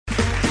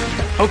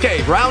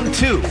Okay, round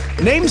two.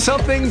 Name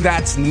something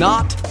that's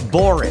not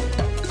boring.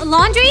 A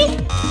laundry?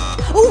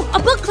 Ooh, a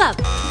book club.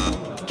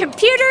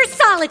 Computer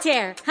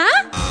solitaire,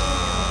 huh?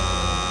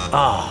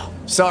 Ah,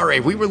 oh, sorry,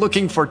 we were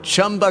looking for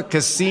Chumba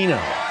Casino.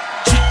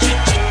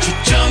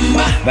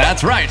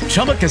 That's right.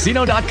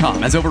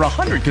 ChumbaCasino.com has over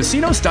 100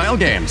 casino-style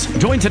games.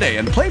 Join today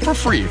and play for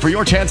free for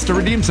your chance to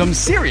redeem some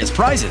serious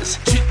prizes.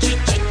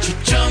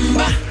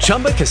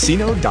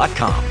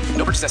 ChumbaCasino.com.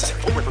 No purchase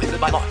necessary. Void where prohibited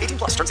by law. 18+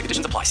 terms and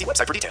conditions apply. See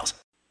website for details.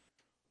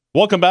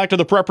 Welcome back to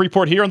the Prep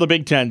Report here on the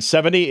Big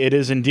 1070. It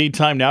is indeed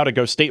time now to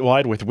go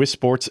statewide with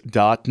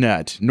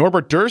WisSports.net.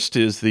 Norbert Durst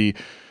is the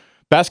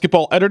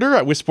basketball editor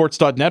at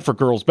WisSports.net for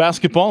girls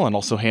basketball and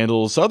also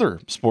handles other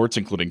sports,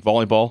 including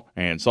volleyball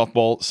and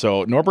softball.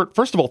 So, Norbert,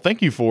 first of all, thank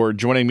you for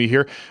joining me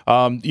here.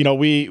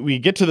 We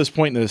get to this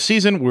point in the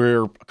season.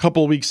 We're a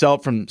couple of weeks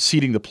out from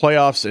seeding the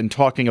playoffs and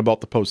talking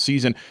about the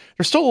postseason.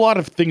 There's still a lot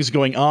of things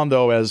going on,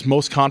 though, as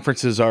most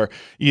conferences are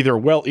either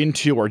well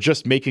into or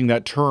just making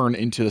that turn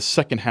into the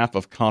second half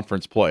of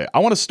conference play. I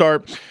want to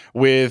start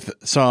with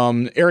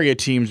some area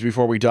teams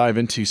before we dive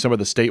into some of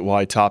the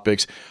statewide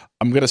topics.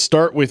 I'm going to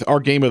start with our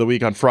game of the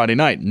week on Friday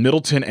night,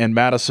 Middleton and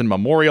Madison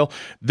Memorial.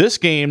 This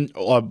game,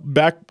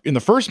 back in the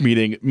first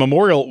meeting,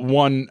 Memorial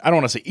won, I don't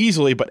want to say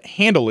easily, but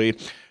handily.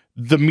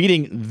 The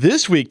meeting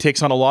this week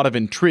takes on a lot of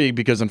intrigue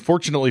because,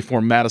 unfortunately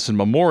for Madison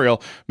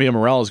Memorial, Mia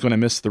Morrell is going to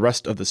miss the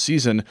rest of the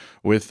season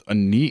with a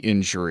knee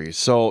injury.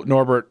 So,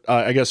 Norbert,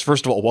 I guess,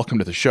 first of all, welcome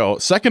to the show.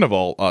 Second of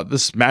all,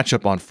 this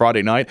matchup on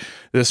Friday night,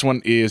 this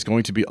one is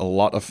going to be a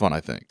lot of fun,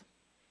 I think.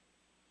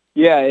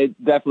 Yeah,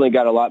 it definitely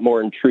got a lot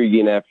more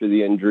intriguing after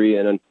the injury.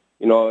 And,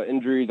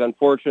 injuries,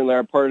 unfortunately,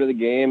 are part of the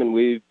game, and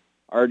we've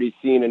already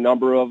seen a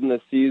number of them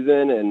this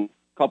season. And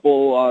a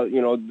couple,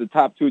 the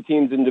top two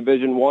teams in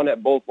Division I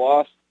have both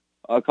lost.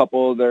 A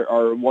couple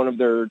are one of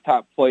their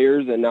top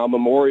players, and now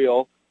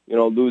Memorial,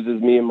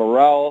 loses Mia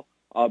Morrell.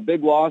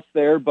 Big loss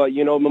there, but,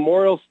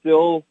 Memorial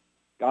still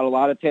got a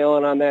lot of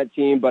talent on that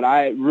team, but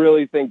I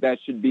really think that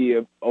should be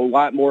a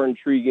lot more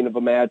intriguing of a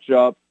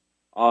matchup.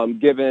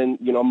 Given,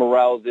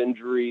 Morrell's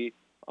injury.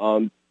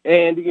 And,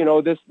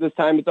 this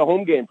time it's a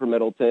home game for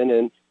Middleton.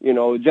 And,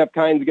 Jeff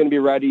Kine's going to be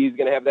ready. He's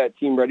going to have that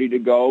team ready to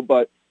go.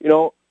 But,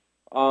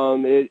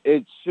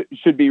 it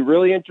should be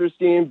really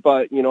interesting.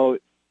 But,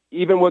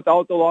 even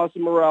without the loss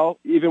of Morrell,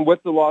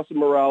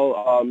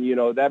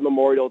 that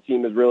Memorial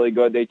team is really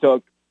good. They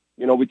took,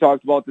 we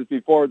talked about this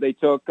before, they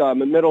took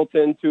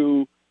Middleton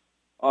to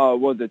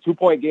was a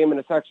 2-point game in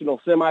a sectional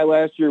semi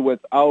last year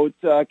without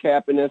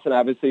Kapanis, and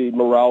obviously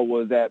Morrell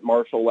was at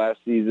Marshall last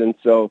season.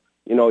 So,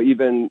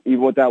 even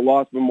with that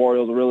loss,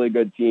 Memorial's a really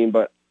good team,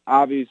 but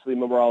obviously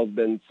Morrell's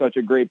been such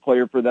a great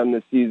player for them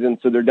this season,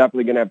 so they're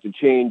definitely going to have to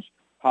change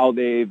how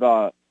they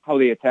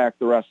attack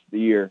the rest of the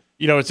year.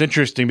 It's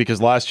interesting because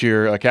last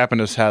year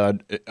Kapanis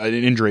had an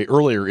injury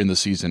earlier in the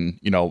season,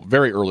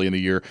 very early in the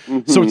year.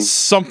 Mm-hmm. So it's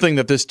something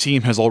that this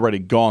team has already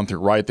gone through,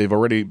 right? They've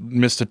already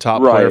missed a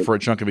top player for a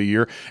chunk of a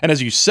year. And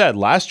as you said,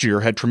 last year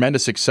had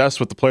tremendous success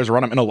with the players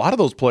around him. And a lot of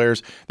those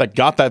players that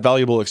got that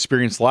valuable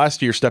experience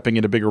last year stepping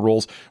into bigger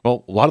roles,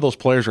 well, a lot of those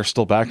players are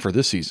still back for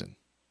this season.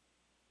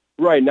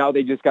 Right, now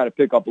they just got to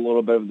pick up a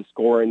little bit of the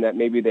scoring that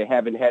maybe they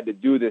haven't had to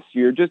do this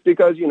year just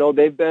because,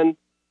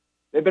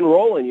 they've been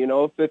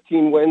rolling,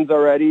 15 wins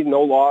already,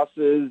 no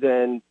losses.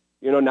 And,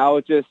 now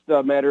it's just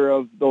a matter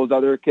of those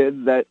other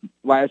kids that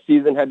last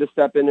season had to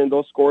step in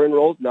those scoring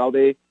roles. Now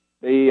they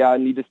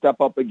need to step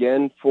up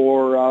again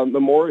for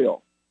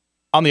Memorial.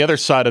 On the other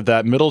side of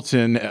that,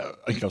 Middleton,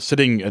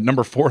 sitting at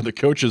number 4 in the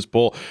coaches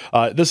poll.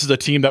 This is a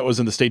team that was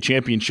in the state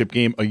championship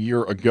game a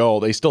year ago.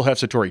 They still have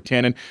Satori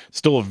Tannen,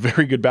 still a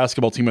very good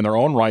basketball team in their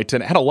own right,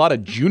 and had a lot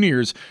of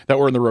juniors that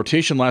were in the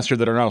rotation last year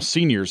that are now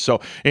seniors.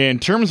 So in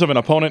terms of an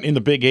opponent in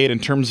the Big 8, in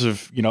terms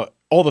of,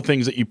 all the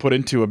things that you put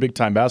into a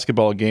big-time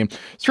basketball game,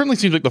 certainly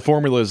seems like the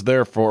formula is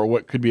there for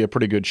what could be a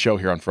pretty good show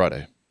here on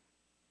Friday.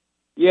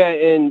 Yeah,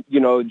 and,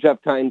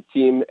 Jeff Kine's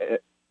team,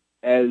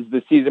 as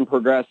the season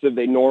progresses,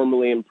 they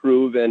normally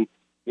improve. And,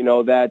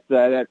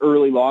 that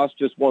early loss,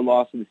 just one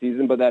loss of the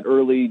season, but that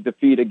early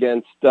defeat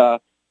against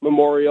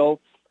Memorial,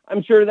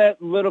 I'm sure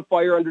that lit a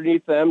fire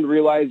underneath them to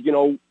realize,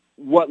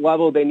 what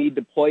level they need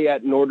to play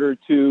at in order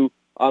to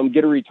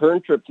get a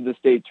return trip to the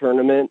state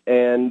tournament.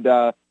 And,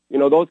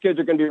 those kids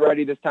are going to be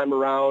ready this time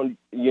around.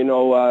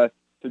 Satori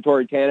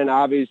Tannen,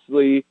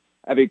 obviously,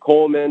 Evie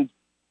Coleman's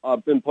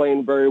been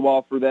playing very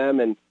well for them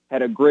and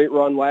had a great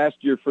run last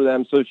year for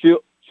them. So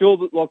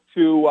she'll look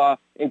to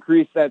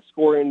increase that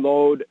scoring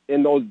load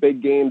in those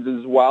big games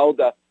as well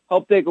to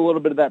help take a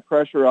little bit of that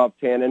pressure off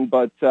Tannen.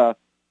 But,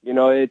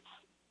 it's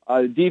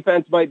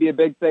defense might be a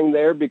big thing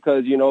there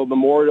because,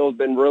 Memorial's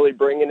been really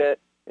bringing it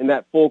in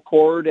that full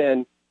court.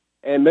 And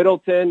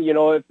Middleton,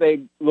 if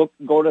they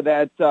go to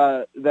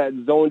that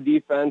zone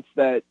defense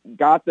that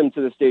got them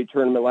to the state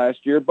tournament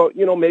last year, but,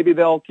 maybe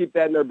they'll keep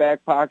that in their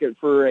back pocket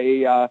for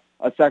a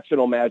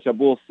sectional matchup.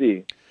 We'll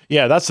see.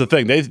 Yeah, that's the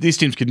thing. These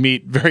teams could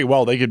meet very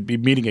well. They could be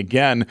meeting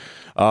again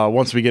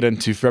once we get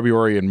into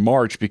February and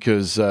March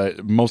because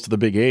most of the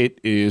Big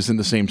Eight is in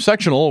the same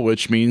sectional,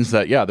 which means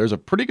that, yeah, there's a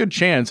pretty good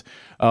chance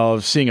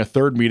of seeing a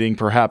third meeting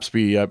perhaps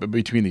be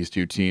between these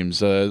two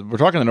teams. We're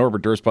talking to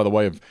Norbert Durst, by the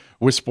way, of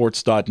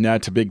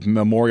WisSports.net, a big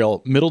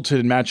Memorial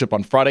Middleton matchup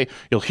on Friday.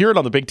 You'll hear it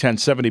on the Big Ten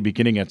 70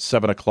 beginning at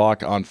 7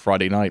 o'clock on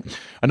Friday night.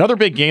 Another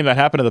big game that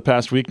happened in the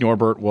past week,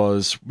 Norbert,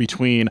 was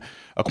between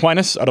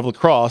Aquinas out of La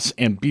Crosse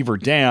and Beaver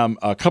Dam,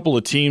 a couple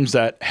of teams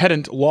that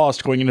hadn't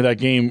lost going into that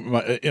game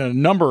in a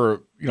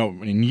number,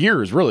 in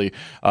years, really,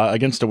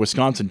 against a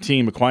Wisconsin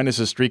team.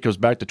 Aquinas' streak goes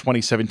back to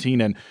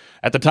 2017, and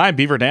at the time,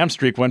 Beaver Dam's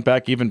streak went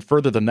back even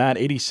further than that,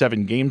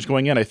 87 games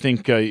going in. I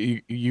think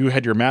you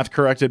had your math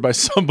corrected by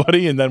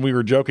somebody, and then we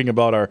were joking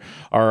about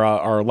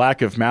our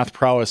lack of math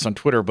prowess on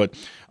Twitter, but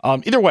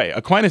either way,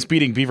 Aquinas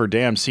beating Beaver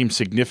Dam seems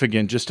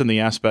significant just in the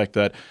aspect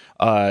that,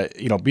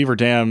 Beaver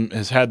Dam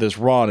has had this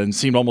run and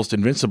seemed almost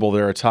invincible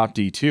there at top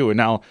D2. And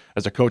now,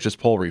 as a coach's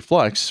poll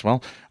reflects,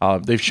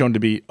 they've shown to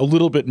be a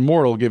little bit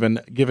mortal given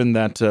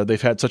that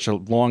they've had such a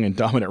long and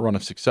dominant run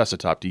of success at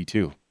top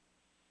D2.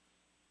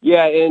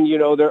 Yeah, and,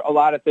 there a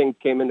lot of things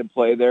came into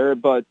play there,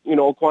 but,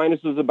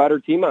 Aquinas was a better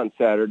team on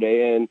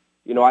Saturday. And,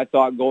 I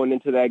thought going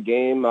into that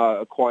game,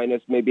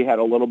 Aquinas maybe had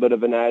a little bit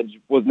of an edge,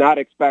 was not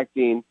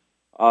expecting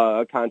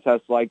a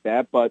contest like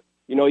that. But,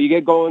 you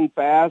get going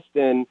fast,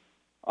 and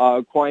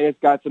Aquinas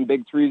got some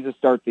big threes to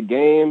start the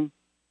game.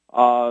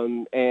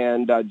 And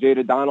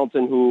Jada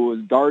Donaldson, who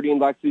was guarding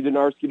Lexi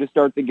Donarski to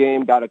start the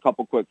game, got a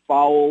couple quick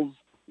fouls.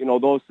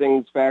 Those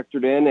things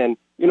factored in. And,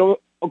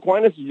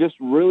 Aquinas is just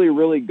really,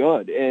 really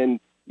good. And,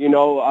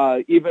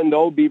 even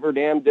though Beaver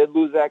Dam did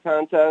lose that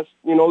contest,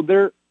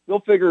 they'll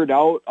figure it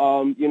out.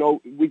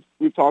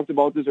 We've talked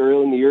about this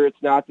earlier in the year.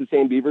 It's not the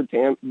same Beaver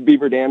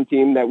Dam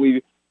team that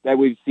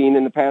we've seen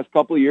in the past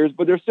couple of years,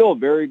 but they're still a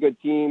very good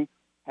team,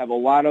 have a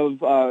lot of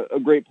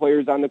great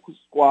players on the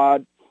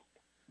squad.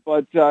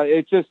 But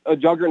it's just a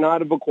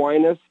juggernaut of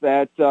Aquinas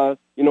that,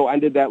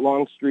 ended that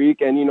long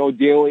streak and,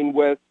 dealing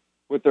with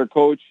their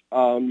coach,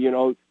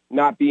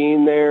 not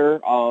being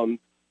there.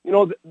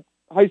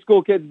 High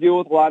school kids deal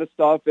with a lot of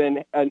stuff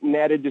and an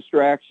added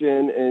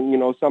distraction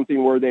and,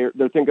 something where they're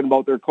thinking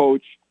about their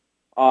coach,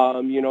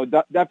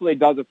 definitely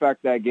does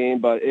affect that game.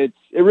 But it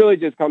really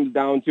just comes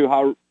down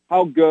to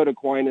how good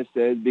Aquinas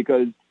is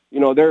because,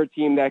 they're a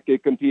team that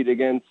could compete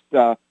against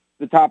the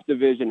top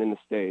division in the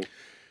state.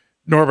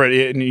 Norbert,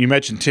 you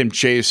mentioned Tim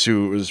Chase,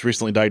 who was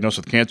recently diagnosed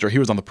with cancer. He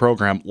was on the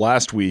program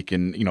last week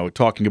and,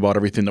 talking about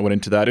everything that went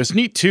into that. It was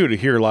neat, too, to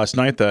hear last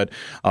night that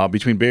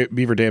between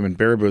Beaver Dam and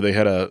Baraboo, they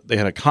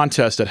had a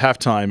contest at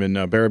halftime, and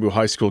Baraboo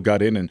High School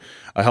got in and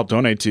helped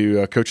donate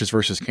to Coaches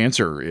versus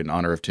Cancer in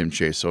honor of Tim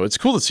Chase. So it's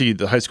cool to see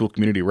the high school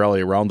community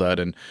rally around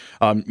that. And,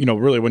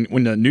 really,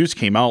 when the news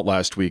came out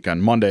last week on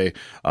Monday,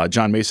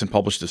 John Mason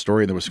published a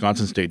story in the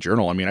Wisconsin State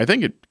Journal. I mean, I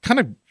think it kind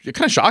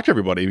of shocked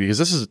everybody because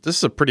this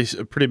is a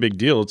pretty big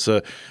deal. It's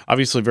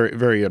obviously very,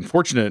 very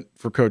unfortunate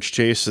for Coach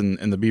Chase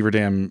and the Beaver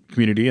Dam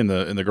community and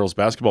the girls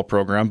basketball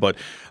program. But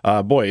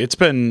boy, it's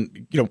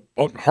been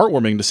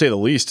heartwarming to say the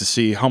least to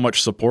see how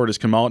much support has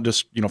come out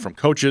just from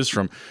coaches,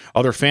 from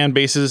other fan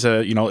bases.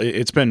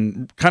 It's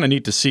been kind of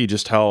neat to see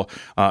just how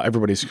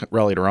everybody's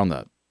rallied around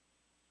that.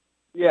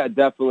 Yeah,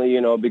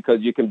 definitely. Because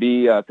you can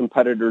be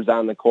competitors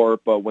on the court,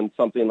 but when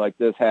something like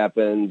this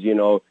happens,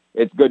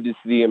 it's good to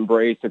see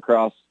embrace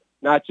across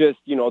not just,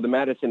 the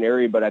Madison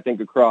area, but I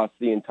think across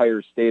the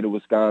entire state of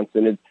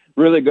Wisconsin. It's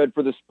really good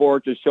for the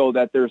sport to show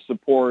that there's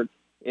support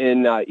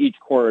in each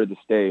corner of the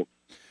state.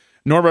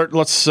 Norbert,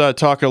 let's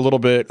talk a little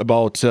bit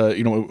about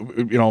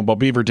about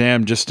Beaver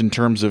Dam, just in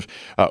terms of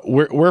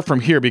where from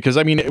here. Because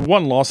I mean,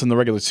 one loss in the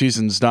regular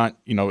season is not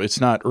it's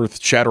not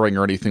earth shattering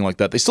or anything like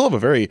that. They still have a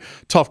very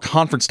tough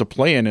conference to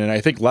play in, and I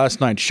think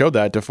last night showed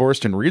that.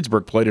 DeForest and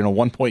Reedsburg played in a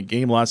 1-point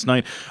game last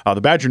night. The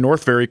Badger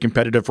North very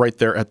competitive right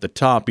there at the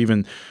top,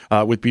 even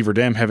with Beaver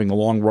Dam having a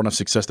long run of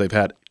success they've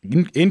had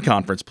in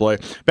conference play.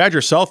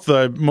 Badger South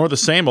more the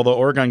same, although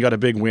Oregon got a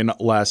big win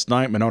last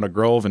night. Monona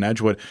Grove and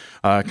Edgewood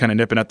kind of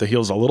nipping at the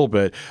heels a little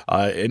bit.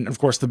 And, of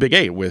course, the Big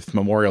Eight with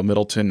Memorial,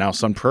 Middleton, now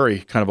Sun Prairie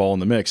kind of all in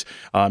the mix.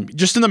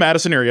 Just in the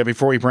Madison area,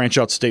 before we branch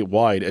out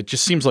statewide, it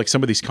just seems like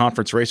some of these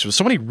conference races,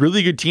 so many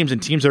really good teams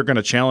and teams that are going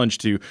to challenge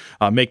to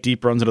make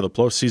deep runs into the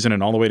postseason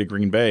and all the way to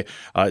Green Bay.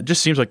 It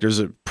just seems like there's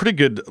a pretty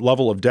good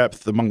level of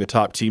depth among the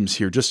top teams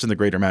here just in the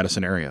greater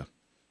Madison area.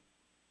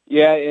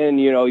 Yeah, and,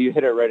 you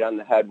hit it right on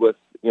the head with,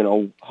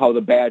 how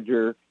the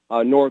Badger,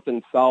 North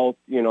and South,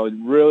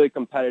 really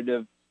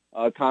competitive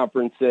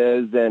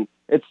conferences, and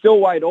it's still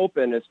wide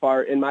open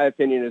in my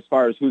opinion, as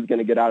far as who's going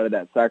to get out of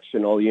that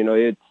sectional.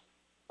 It's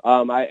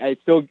I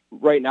still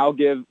right now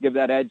give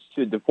that edge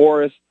to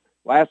DeForest.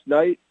 Last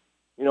night,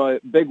 a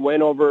big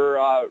win over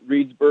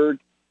Reedsburg,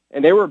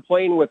 and they were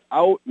playing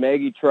without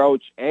Maggie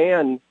Trouch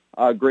and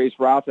Grace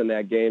Roth in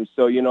that game.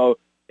 So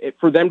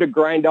for them to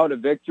grind out a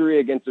victory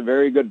against a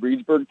very good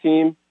Reedsburg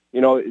team,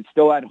 it's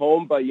still at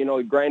home, but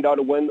grind out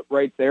a win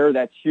right there.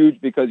 That's huge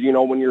because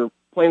when you're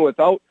playing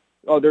without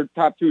their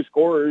top two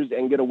scorers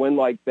and get a win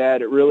like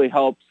that, it really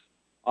helps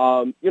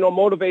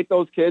motivate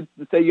those kids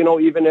to say,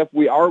 even if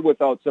we are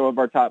without some of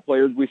our top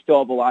players, we still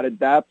have a lot of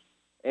depth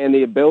and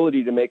the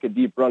ability to make a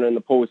deep run in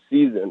the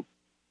postseason.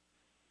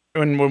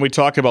 When we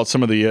talk about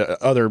some of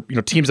the other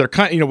teams that are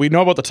kind of, we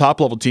know about the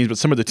top level teams, but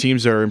some of the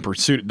teams that are in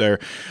pursuit there,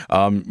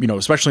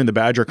 especially in the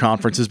Badger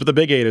conferences, but the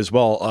Big Eight as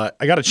well.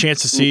 I got a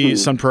chance to see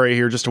Sun Prairie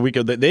here just a week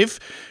ago. They've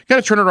kind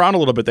of turned it around a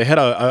little bit. They had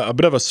a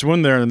bit of a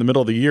swoon there in the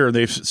middle of the year.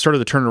 They've started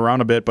to turn it around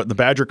a bit, but the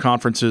Badger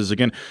conferences,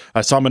 again, I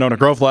saw Monona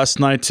Grove last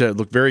night,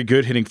 looked very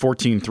good, hitting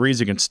 14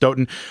 threes against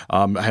Stoughton.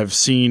 I have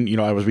seen,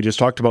 as we just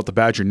talked about, the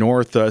Badger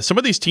North. Some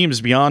of these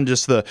teams beyond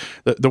just the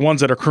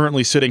ones that are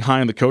currently sitting high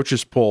in the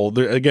coaches poll.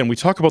 Again, we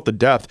talk about the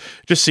depth.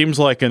 It just seems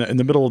like in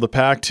the middle of the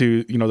pack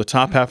to the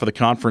top half of the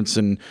conference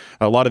and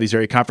a lot of these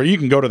area conferences. You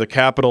can go to the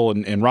Capital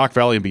and Rock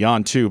Valley and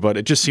beyond too, but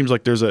it just seems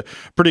like there's a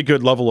pretty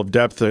good level of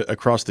depth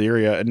across the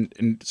area,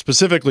 and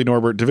specifically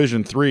Norbert,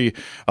 Division III,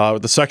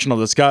 the sectional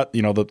that's got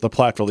the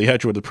Platteville, the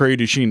Edgewood, the Prairie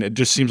du Chien. It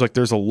just seems like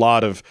there's a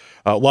lot of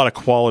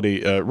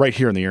quality right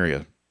here in the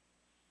area.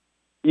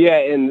 Yeah,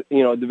 and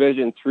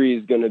Division III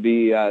is going to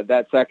be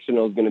that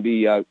sectional is going to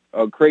be a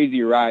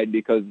crazy ride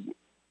because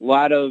a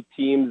lot of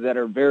teams that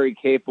are very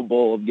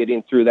capable of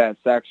getting through that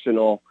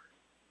sectional.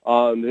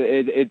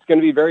 It's going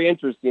to be very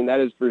interesting,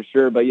 that is for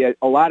sure. But yeah,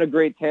 a lot of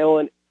great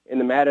talent in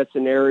the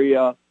Madison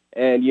area,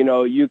 and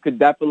you could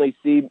definitely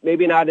see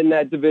maybe not in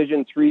that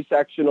Division III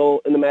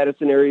sectional in the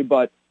Madison area,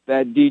 but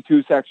that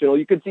D2 sectional.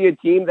 You could see a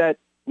team that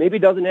maybe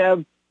doesn't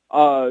have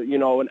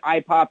an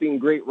eye-popping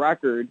great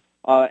record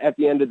at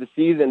the end of the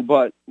season,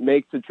 but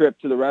makes a trip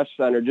to the Resch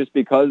Center just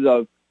because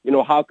of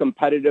how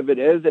competitive it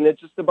is, and it's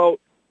just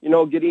about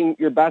getting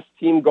your best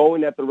team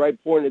going at the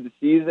right point of the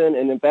season.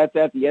 And if that's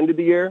at the end of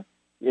the year,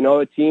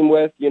 a team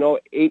with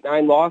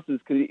 8-9 losses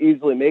could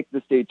easily make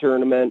the state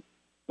tournament.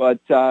 But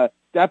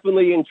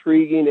definitely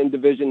intriguing in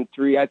Division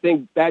III. I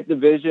think that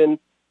division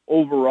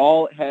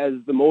overall has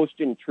the most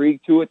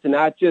intrigue to it, to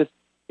not just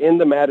in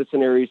the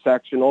Madison area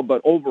sectional,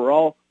 but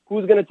overall,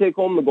 who's going to take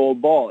home the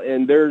gold ball?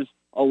 And there's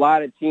a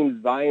lot of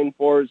teams vying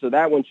for it, so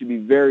that one should be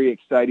very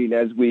exciting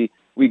as we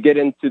get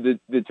into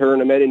the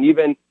tournament, and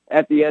even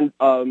at the end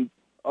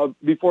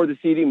before the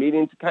seeding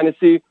meeting to kind of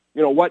see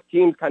what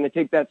teams kind of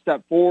take that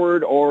step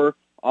forward or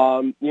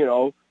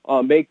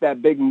make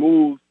that big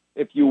move,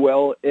 if you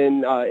will,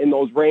 in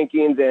those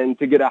rankings, and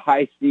to get a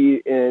high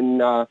seed in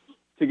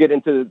to get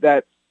into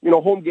that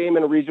home game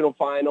in a regional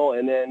final,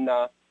 and then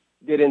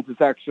get into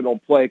sectional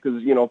play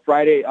because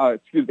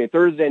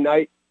Thursday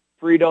night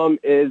Freedom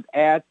is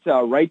at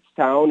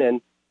Wrightstown,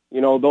 and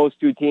those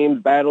two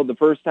teams battled the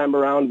first time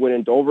around, went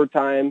into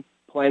overtime,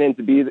 planning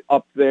to be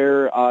up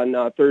there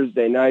on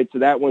Thursday night. So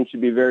that one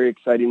should be a very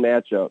exciting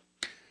matchup.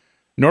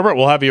 Norbert,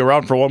 we'll have you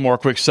around for one more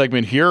quick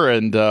segment here,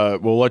 and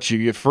we'll let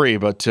you get free.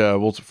 But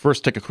we'll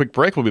first take a quick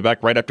break. We'll be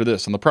back right after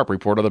this on the Prep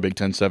Report on the Big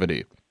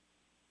 1070.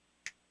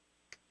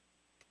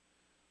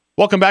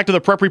 Welcome back to the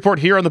Prep Report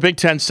here on the Big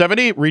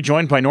 1070,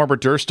 rejoined by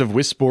Norbert Durst of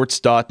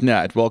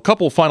WisSports.net. Well, a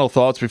couple final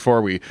thoughts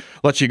before we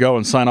let you go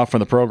and sign off from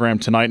the program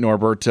tonight,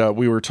 Norbert.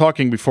 We were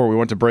talking before we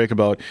went to break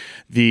about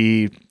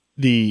the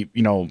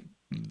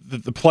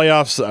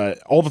playoffs,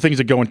 all the things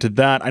that go into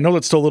that. I know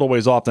that's still a little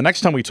ways off. The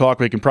next time we talk,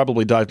 we can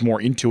probably dive more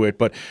into it.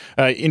 But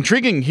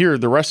intriguing here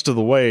the rest of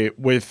the way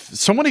with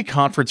so many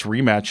conference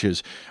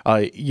rematches.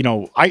 I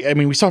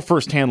mean, we saw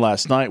firsthand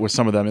last night with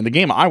some of them. In the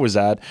game I was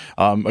at,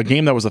 a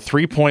game that was a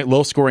 3-point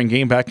low-scoring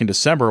game back in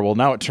December. Well,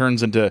 now it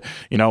turns into a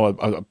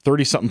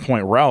 30-something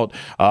point rout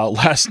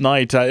last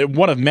night.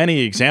 One of many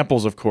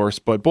examples, of course.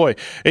 But boy,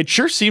 it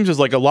sure seems as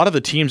like a lot of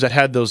the teams that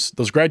had those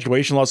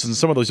graduation losses and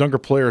some of those younger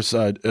players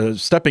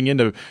stepping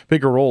into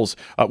bigger roles.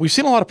 We've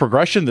seen a lot of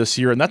progression this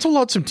year, and that's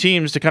allowed some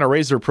teams to kind of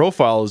raise their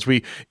profile as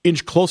we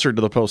inch closer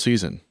to the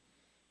postseason.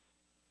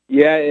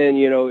 Yeah, and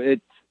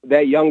it's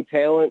that young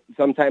talent.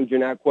 Sometimes you're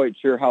not quite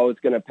sure how it's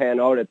going to pan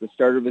out at the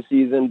start of the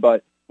season,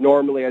 but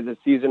normally as the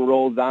season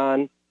rolls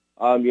on,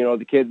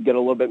 the kids get a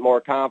little bit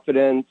more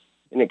confidence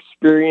and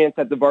experience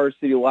at the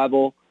varsity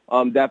level.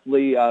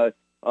 Definitely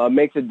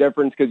makes a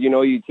difference because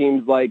you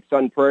teams like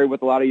Sun Prairie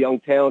with a lot of young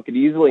talent could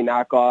easily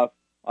knock off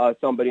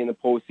somebody in the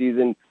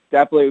postseason.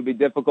 Definitely would be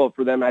difficult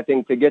for them, I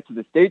think, to get to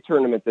the state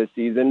tournament this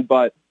season.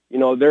 But,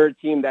 they're a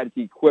team that's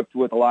equipped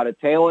with a lot of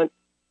talent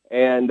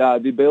and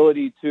the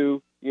ability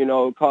to,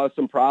 cause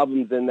some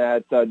problems in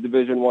that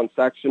Division I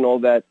sectional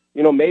that,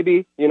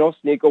 maybe,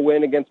 sneak a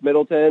win against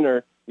Middleton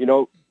or,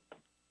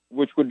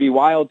 which would be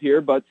wild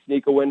here, but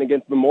sneak a win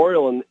against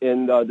Memorial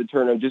in the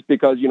tournament just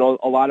because,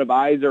 a lot of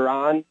eyes are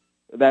on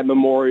that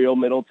Memorial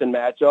Middleton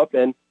matchup.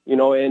 And,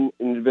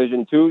 in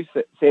Division II,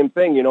 same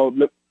thing.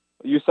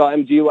 You saw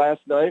MG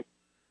last night.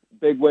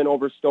 Big win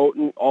over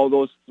Stoughton, all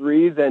those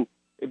threes, and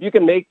if you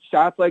can make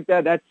shots like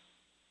that,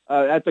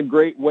 that's a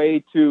great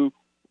way to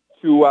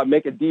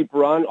make a deep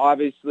run.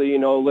 Obviously,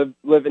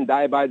 live and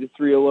die by the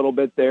three a little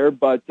bit there,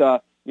 but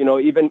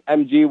even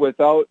MG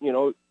without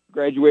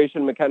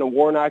graduation, McKenna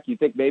Warnock, you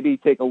think maybe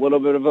take a little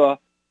bit of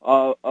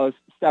a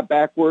step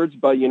backwards,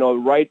 but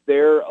right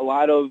there, a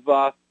lot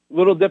of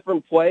little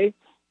different play.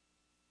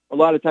 a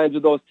lot of times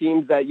with those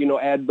teams that,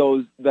 add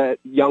that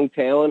young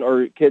talent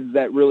or kids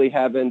that really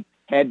haven't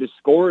had to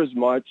score as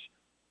much.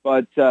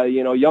 But,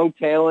 young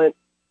talent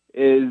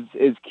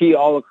is key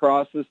all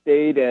across the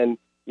state. And,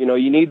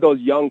 you need those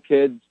young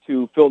kids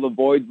to fill the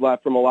voids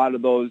left from a lot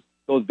of those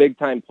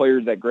big-time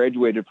players that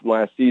graduated from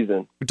last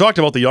season. We talked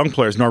about the young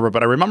players, Norbert,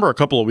 but I remember a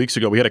couple of weeks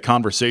ago we had a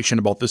conversation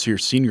about this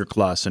year's senior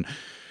class, and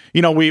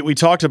we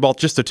talked about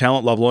just the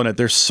talent level in it.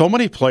 There's so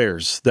many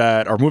players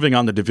that are moving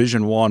on to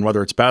Division I,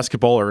 whether it's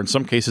basketball or in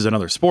some cases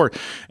another sport.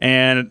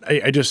 And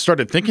I just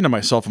started thinking to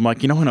myself, I'm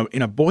like,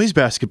 in a boys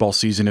basketball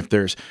season, if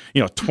there's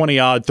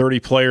 20-odd, 30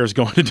 players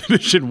going to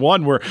Division I,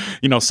 we're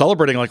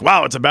celebrating like,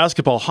 wow, it's a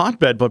basketball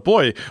hotbed. But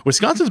boy,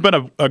 Wisconsin's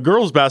been a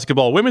girls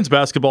basketball, women's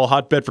basketball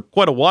hotbed for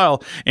quite a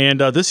while. And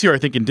this year, I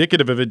think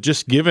indicative of it,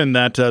 just given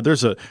that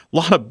there's a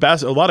lot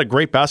of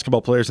great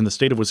basketball players in the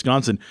state of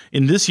Wisconsin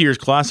in this year's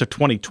class of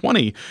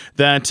 2020.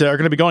 That are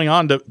going to be going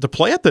on to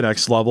play at the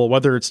next level,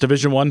 whether it's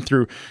Division I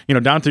through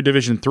down through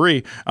Division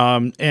III.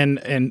 And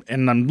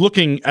I'm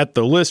looking at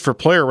the list for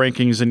player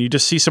rankings, and you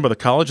just see some of the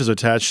colleges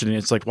attached, and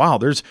it's like, wow,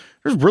 there's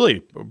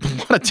really a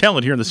lot of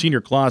talent here in the senior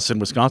class in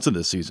Wisconsin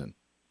this season.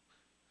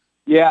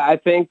 Yeah, I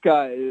think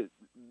the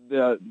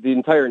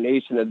entire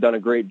nation has done a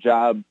great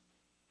job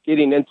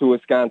getting into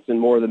Wisconsin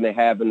more than they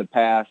have in the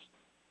past,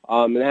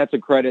 and that's a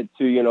credit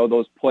to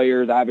those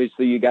players.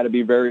 Obviously, you got to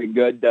be very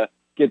good to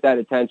get that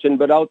attention,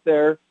 but out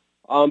there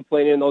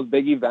playing in those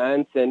big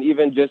events and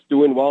even just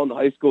doing well in the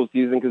high school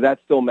season, because that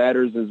still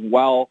matters as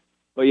well.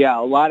 But yeah,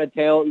 a lot of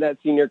talent in that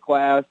senior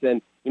class,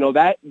 and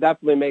that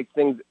definitely makes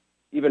things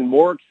even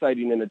more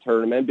exciting in the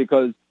tournament,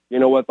 because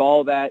with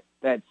all that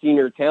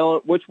senior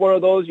talent, which one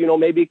of those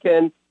maybe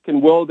can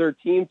will their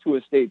team to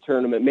a state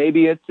tournament?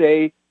 Maybe it's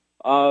a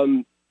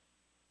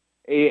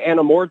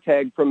Anna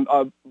Mortag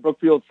from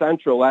Brookfield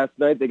Central. Last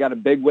night they got a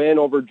big win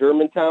over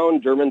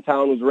Germantown.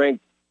 Germantown was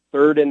ranked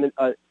third in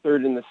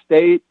the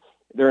state.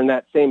 They're in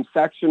that same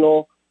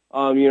sectional.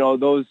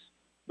 Those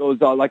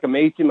like a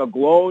Macy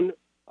McGlone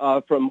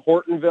from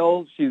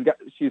Hortonville.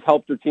 She's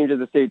helped her team to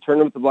the state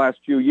tournament the last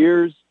few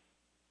years.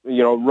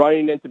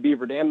 Running into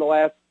Beaver Dam the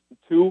last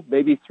 2,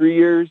 maybe 3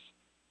 years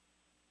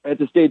at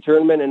the state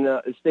tournament and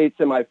a state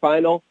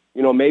semifinal.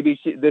 Maybe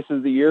this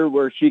is the year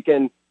where she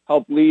can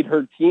help lead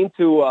her team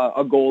to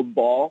a gold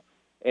ball,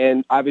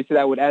 and obviously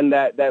that would end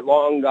that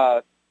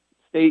long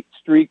state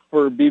streak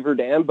for Beaver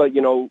Dam. But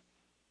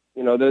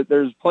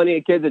there's plenty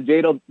of kids.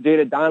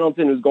 Jada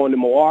Donaldson, who's going to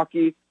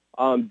Milwaukee,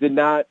 did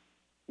not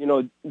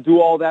do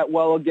all that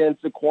well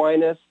against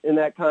Aquinas in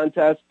that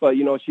contest, but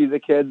she's a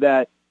kid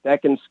that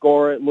can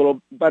score a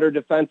little better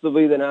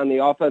defensively than on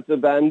the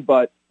offensive end.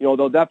 But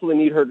they'll definitely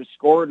need her to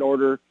score in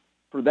order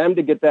for them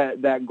to get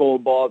that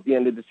gold ball at the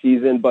end of the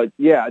season. But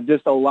yeah,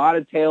 just a lot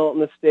of talent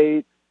in the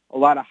state, a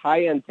lot of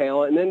high-end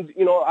talent, and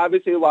then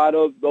obviously a lot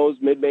of those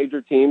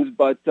mid-major teams.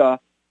 But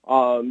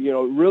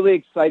really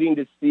exciting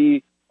to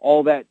see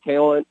all that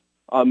talent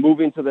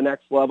moving to the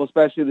next level,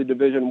 especially the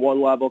Division I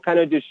level. Kind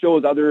of just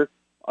shows other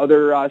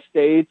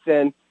states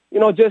and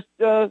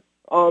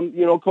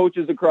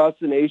coaches across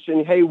the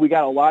nation, hey, we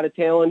got a lot of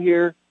talent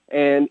here,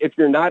 and if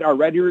you're not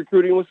already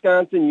recruiting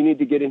Wisconsin, you need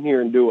to get in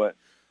here and do it.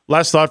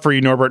 Last thought for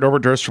you,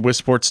 Norbert Durst from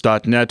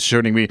WisSports.net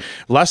showing me.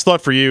 Last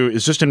thought for you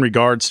is just in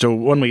regards to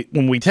when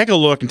we take a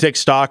look and take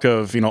stock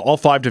of all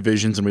 5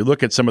 divisions and we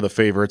look at some of the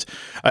favorites.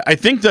 I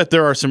think that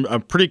there are some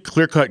pretty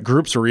clear-cut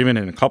groups, or even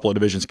in a couple of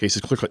divisions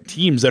cases, clear-cut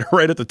teams that are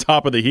right at the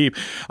top of the heap.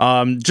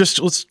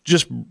 Let's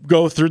just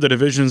go through the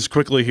divisions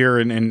quickly here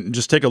and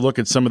just take a look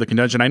at some of the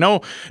contention. I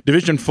know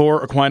Division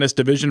 4 Aquinas,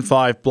 Division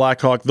 5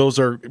 Blackhawk. Those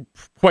are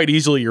quite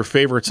easily your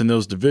favorites in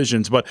those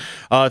divisions, but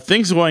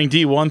things going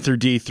D1 through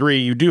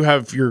D3, you do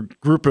have your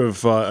group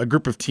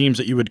of teams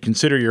that you would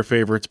consider your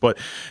favorites. But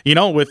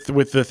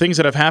with the things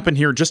that have happened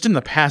here just in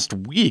the past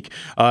week,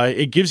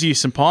 it gives you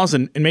some pause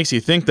and makes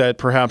you think that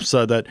perhaps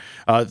that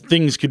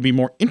things could be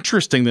more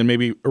interesting than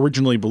maybe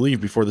originally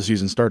believed before the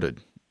season started.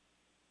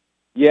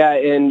 Yeah,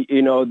 and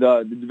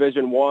the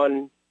Division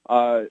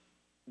I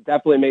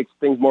definitely makes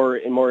things more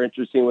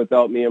interesting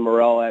without Mia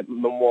Morrell at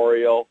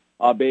Memorial.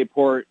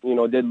 Bayport,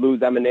 did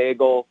lose Emma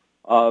Nagel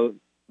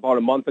over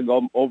a month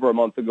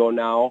ago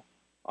now.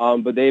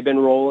 But they've been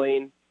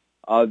rolling.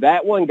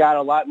 That one got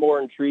a lot more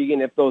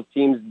intriguing if those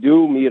teams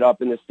do meet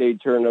up in the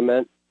state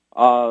tournament,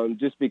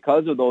 just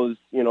because of those,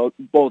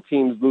 both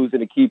teams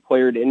losing a key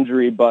player to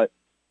injury. But,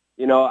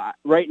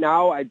 right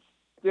now, I'd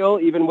still,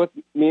 even with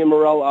Mia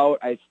Morrell out,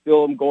 I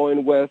still am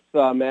going with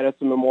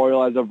Madison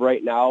Memorial as of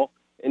right now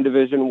in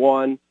Division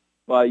I.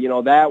 But,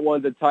 that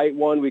one's a tight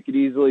one. We could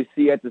easily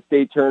see at the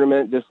state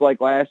tournament, just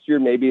like last year,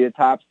 maybe the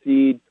top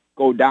seed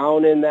go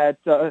down in that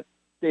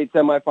state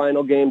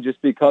semifinal game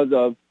just because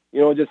of,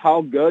 just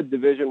how good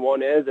Division I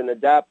is and the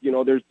depth.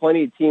 There's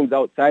plenty of teams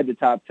outside the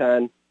top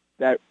 10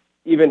 that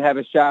even have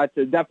a shot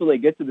to definitely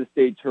get to the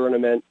state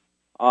tournament.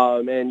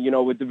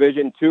 And, with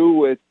Division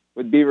II,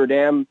 with Beaver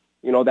Dam,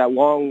 that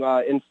long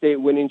in-state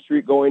winning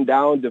streak going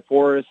down,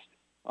 DeForest,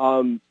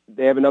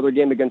 they have another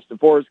game against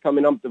DeForest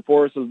coming up.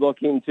 DeForest is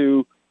looking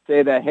to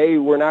say that, hey,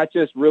 we're not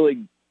just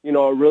really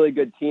a really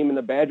good team in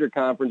the Badger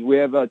Conference. We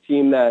have a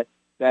team that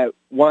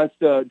wants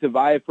to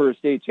vie for a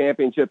state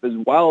championship as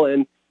well.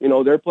 And,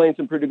 they're playing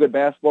some pretty good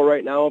basketball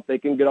right now. If they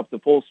can get up to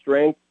full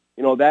strength,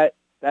 that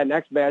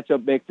next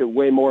matchup makes it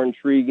way more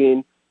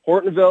intriguing.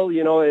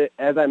 Hortonville,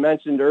 as I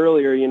mentioned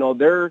earlier,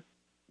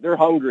 they're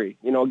hungry.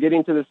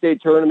 Getting to the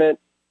state tournament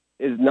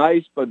is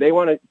nice, but they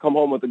want to come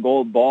home with a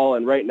gold ball.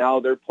 And right now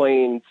they're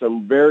playing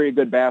some very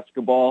good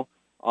basketball.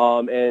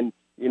 And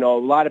a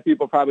lot of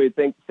people probably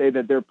say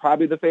that they're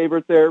probably the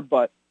favorite there.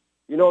 But,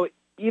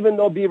 even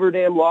though Beaver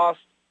Dam lost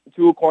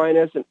to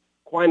Aquinas, and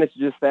Aquinas is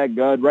just that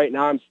good, right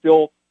now I'm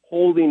still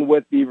holding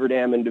with Beaver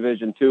Dam in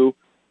Division II.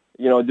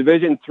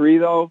 Division III,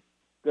 though,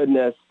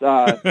 goodness,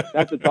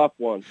 that's a tough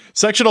one.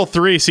 Sectional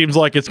 3 seems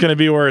like it's going to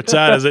be where it's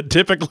at, as it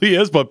typically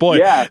is. But, boy,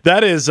 yeah.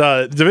 That is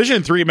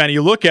Division 3, man.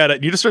 You look at it,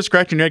 and you just start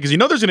scratching your head because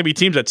there's going to be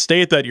teams at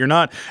state that you're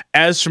not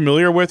as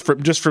familiar with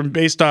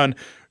based on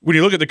when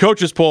you look at the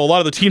coaches poll. A lot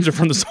of the teams are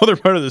from the southern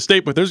part of the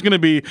state, but there's going to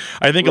be,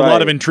 I think, a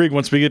lot of intrigue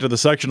once we get to the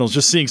sectionals,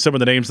 just seeing some of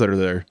the names that are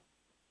there.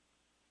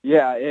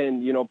 Yeah,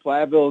 and,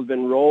 Platteville has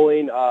been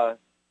rolling,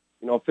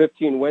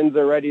 15 wins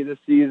already this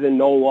season,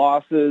 no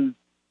losses.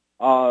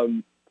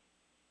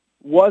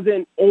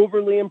 Wasn't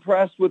overly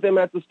impressed with them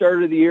at the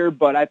start of the year,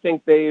 but I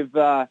think they've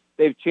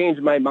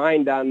changed my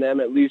mind on them,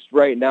 at least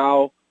right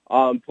now,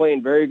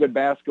 playing very good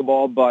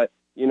basketball. But,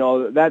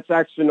 that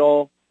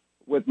sectional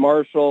with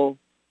Marshall,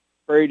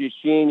 Prairie du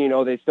Chien,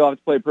 they still have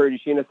to play Prairie du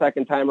Chien a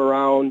second time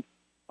around.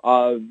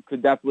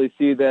 Could definitely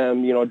see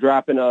them,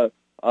 dropping a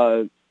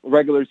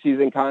regular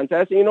season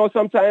contest. And,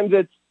 sometimes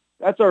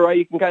that's all right.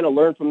 You can kind of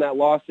learn from that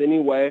loss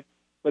anyway.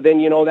 But then,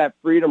 that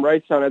Freedom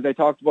Wrightstown, as I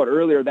talked about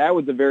earlier, that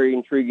was a very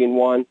intriguing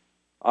one.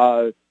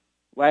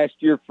 Last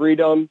year,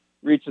 Freedom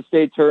reached the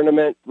state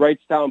tournament.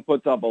 Wrightstown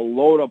puts up a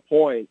load of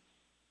points.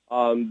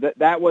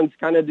 That one's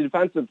kind of the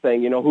defensive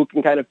thing, who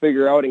can kind of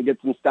figure out and get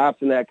some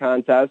stops in that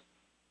contest.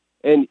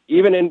 And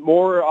even in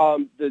more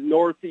the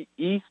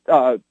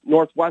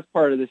northwest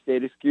part of the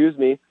state,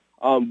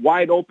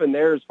 wide open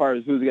there as far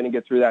as who's going to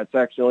get through that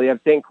section. You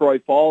have St. Croix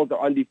Falls, they're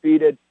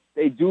undefeated.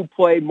 They do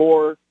play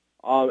more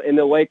in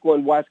the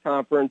Lakeland West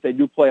Conference. They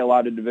do play a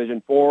lot of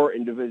Division 4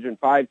 and Division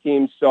 5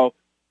 teams. So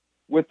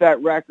with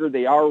that record,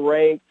 they are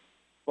ranked,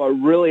 but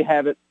really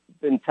haven't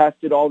been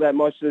tested all that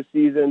much this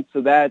season.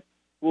 So that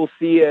we'll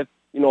see if,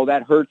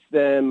 that hurts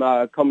them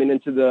coming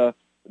into the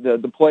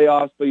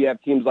playoffs. But you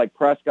have teams like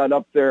Prescott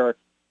up there,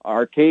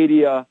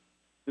 Arcadia.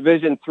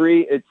 Division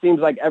 3, it seems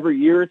like every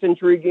year it's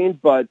intriguing,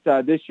 but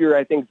this year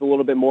I think it's a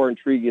little bit more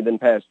intriguing than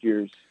past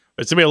years.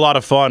 It's going to be a lot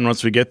of fun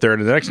once we get there.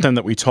 And the next time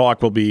that we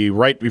talk will be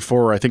right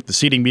before, I think, the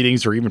seeding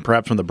meetings or even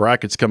perhaps when the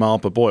brackets come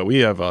out. But, boy, we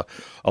have a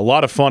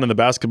lot of fun in the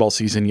basketball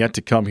season yet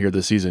to come here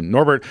this season.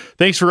 Norbert,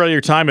 thanks for all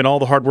your time and all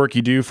the hard work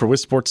you do for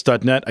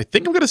WisSports.net. I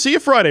think I'm going to see you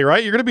Friday,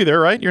 right? You're going to be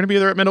there, right? You're going to be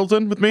there at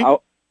Middleton with me?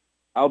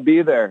 I'll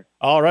be there.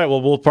 All right.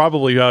 Well, we'll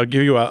probably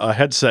give you a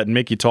headset and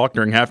make you talk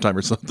during halftime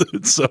or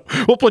something. So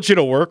we'll put you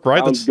to work,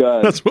 right?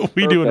 That's what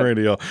we do in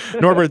radio.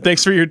 Norbert,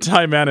 thanks for your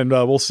time, man, and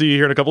we'll see you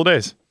here in a couple of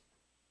days.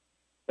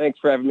 Thanks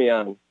for having me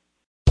on.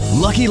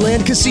 Lucky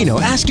Land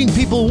Casino, asking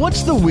people,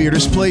 what's the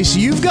weirdest place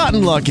you've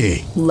gotten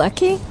lucky?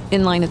 Lucky?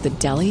 In line at the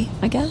deli,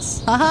 I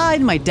guess? Aha,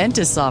 in my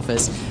dentist's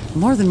office.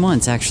 More than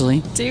once,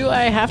 actually. Do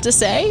I have to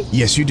say?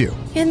 Yes, you do.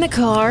 In the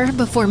car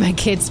before my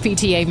kids'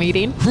 PTA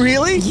meeting.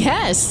 Really?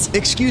 Yes.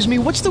 Excuse me,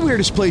 what's the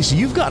weirdest place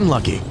you've gotten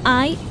lucky?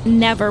 I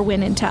never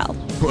win and tell.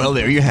 Well,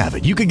 there you have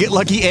it. You can get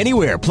lucky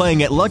anywhere,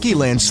 playing at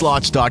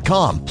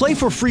LuckyLandSlots.com. Play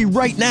for free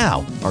right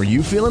now. Are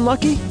you feeling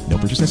lucky? No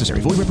purchase necessary.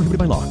 Void where prohibited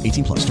by law.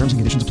 18+. Terms and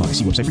conditions apply.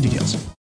 See website for details.